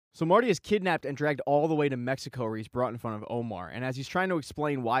So Marty is kidnapped and dragged all the way to Mexico where he's brought in front of Omar. And as he's trying to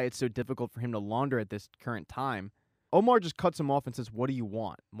explain why it's so difficult for him to launder at this current time, Omar just cuts him off and says, "What do you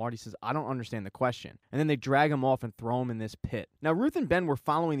want?" Marty says, "I don't understand the question." And then they drag him off and throw him in this pit. Now, Ruth and Ben were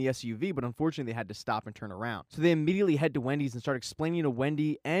following the SUV, but unfortunately they had to stop and turn around. So they immediately head to Wendy's and start explaining to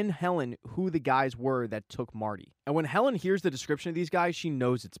Wendy and Helen who the guys were that took Marty. And when Helen hears the description of these guys, she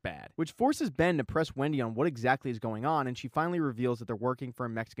knows it's bad, which forces Ben to press Wendy on what exactly is going on, and she finally reveals that they're working for a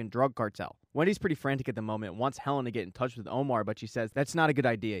Mexican drug cartel. Wendy's pretty frantic at the moment and wants Helen to get in touch with Omar, but she says that's not a good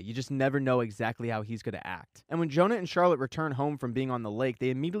idea. You just never know exactly how he's going to act. And when Jonah and Charlotte return home from being on the lake,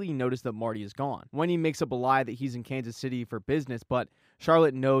 they immediately notice that Marty is gone. Wendy makes up a lie that he's in Kansas City for business, but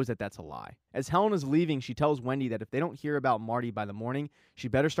Charlotte knows that that's a lie. As Helen is leaving, she tells Wendy that if they don't hear about Marty by the morning, she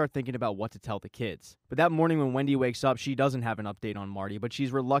better start thinking about what to tell the kids. But that morning when Wendy wakes up, she doesn't have an update on Marty, but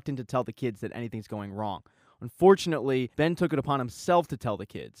she's reluctant to tell the kids that anything's going wrong. Unfortunately, Ben took it upon himself to tell the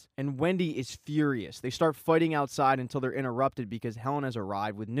kids, and Wendy is furious. They start fighting outside until they're interrupted because Helen has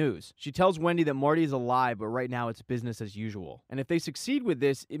arrived with news. She tells Wendy that Marty is alive, but right now it's business as usual. And if they succeed with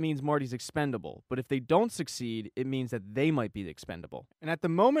this, it means Marty's expendable. But if they don't succeed, it means that they might be expendable. And at the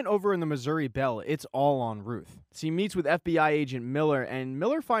moment over in the Missouri Belle, it's all on Ruth. She meets with FBI agent Miller, and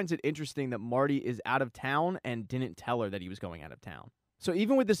Miller finds it interesting that Marty is out of town and didn't tell her that he was going out of town. So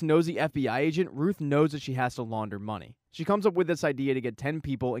even with this nosy FBI agent, Ruth knows that she has to launder money. She comes up with this idea to get 10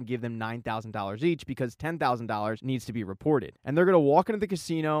 people and give them $9,000 each because $10,000 needs to be reported. And they're going to walk into the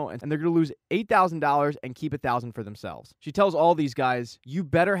casino and they're going to lose $8,000 and keep $1,000 for themselves. She tells all these guys, you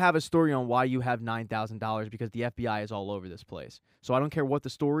better have a story on why you have $9,000 because the FBI is all over this place. So I don't care what the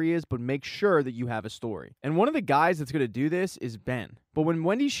story is, but make sure that you have a story. And one of the guys that's going to do this is Ben. But when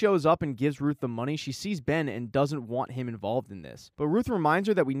Wendy shows up and gives Ruth the money, she sees Ben and doesn't want him involved in this. But Ruth reminds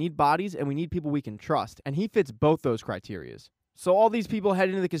her that we need bodies and we need people we can trust. And he fits both those criteria. So all these people head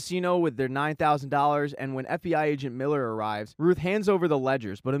into the casino with their $9,000, and when FBI agent Miller arrives, Ruth hands over the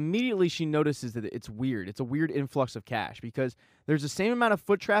ledgers, but immediately she notices that it's weird. It's a weird influx of cash because there's the same amount of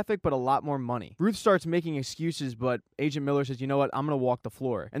foot traffic, but a lot more money. Ruth starts making excuses, but Agent Miller says, you know what, I'm going to walk the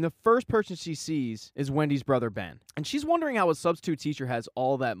floor. And the first person she sees is Wendy's brother, Ben. And she's wondering how a substitute teacher has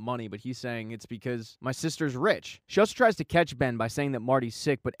all that money, but he's saying it's because my sister's rich. She also tries to catch Ben by saying that Marty's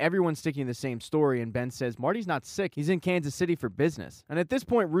sick, but everyone's sticking to the same story, and Ben says, Marty's not sick. He's in Kansas City for business. And at this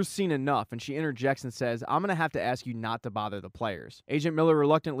point, Ruth's seen enough, and she interjects and says, I'm going to have to ask you not to bother the players. Agent Miller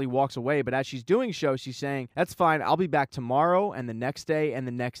reluctantly walks away, but as she's doing so, she's saying, that's fine, I'll be back tomorrow, and the next day, and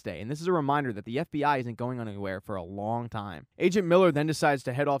the next day. And this is a reminder that the FBI isn't going anywhere for a long time. Agent Miller then decides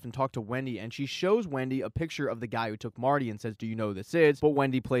to head off and talk to Wendy, and she shows Wendy a picture of the guy who took Marty and says, do you know who this is? But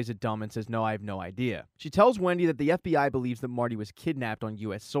Wendy plays it dumb and says, no, I have no idea. She tells Wendy that the FBI believes that Marty was kidnapped on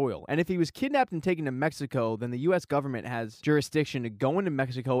U.S. soil, and if he was kidnapped and taken to Mexico, then the U.S. government has jurisdiction to go into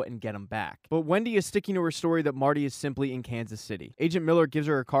Mexico and get him back. But Wendy is sticking to her story that Marty is simply in Kansas City. Agent Miller gives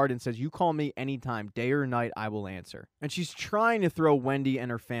her a card and says, you call me anytime, day or night, I will answer. And she's trying to throw Wendy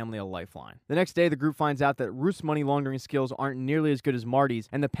and her family a lifeline. The next day, the group finds out that Ruth's money laundering skills aren't nearly as good as Marty's,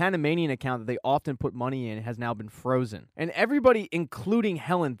 and the Panamanian account that they often put money in has now been frozen. And everybody, including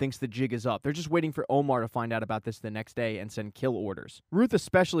Helen, thinks the jig is up. They're just waiting for Omar to find out about this the next day and send kill orders. Ruth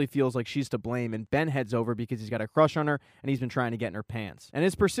especially feels like she's to blame, and Ben heads over because he's got a crush on her and he's been trying to get in her pants. And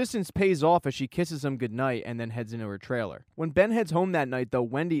his persistence pays off as she kisses him goodnight and then heads into her trailer. When Ben heads home that night, though,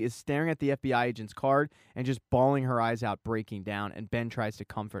 Wendy is staring at the FBI agent's card and just bawling her eyes out, breaking down, and Ben tries to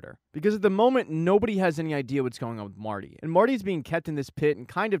comfort her. Because at the moment, nobody has any idea what's going on with Marty. And Marty's being kept in this pit and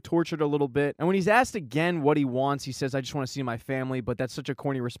kind of tortured a little bit. And when he's asked again what he wants, he says, I just want to see my family, but that's such a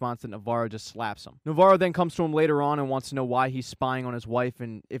corny response that Navarro just slaps him. Navarro then comes to him later on and wants to know why he's spying on his wife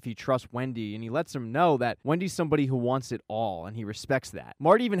and if he trusts Wendy, and he lets him know that Wendy's somebody who wants it all, and he respects that.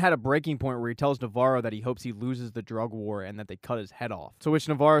 Marty even had a breaking point where he tells Navarro that he hopes he loses the drug war and that they cut his head off. To which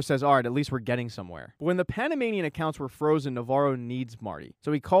Navarro says, all right, at least we're getting somewhere. But when the Panamanian accounts were frozen, Navarro needs Marty.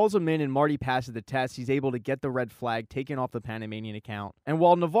 So he calls him in and Marty passes the test. He's able to get the red flag taken off the Panamanian account. And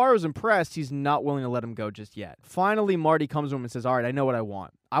while Navarro's impressed, he's not willing to let him go just yet. Finally, Marty comes to him and says, all right, I know what I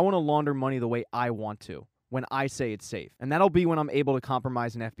want. I want to launder money the way I want to, when I say it's safe. And that'll be when I'm able to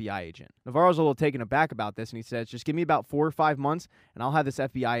compromise an FBI agent. Navarro's a little taken aback about this, and he says, just give me about 4 or 5 months, and I'll have this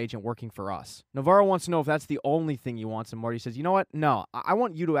FBI agent working for us. Navarro wants to know if that's the only thing he wants, and Marty says, you know what? No, I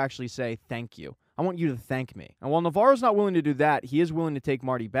want you to actually say thank you. I want you to thank me. And while Navarro's not willing to do that, he is willing to take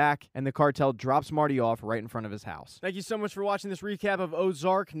Marty back, and the cartel drops Marty off right in front of his house. Thank you so much for watching this recap of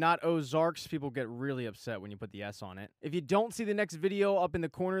Ozark, not Ozarks. People get really upset when you put the S on it. If you don't see the next video up in the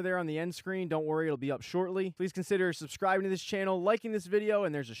corner there on the end screen, don't worry, it'll be up shortly. Please consider subscribing to this channel, liking this video,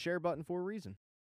 and there's a share button for a reason.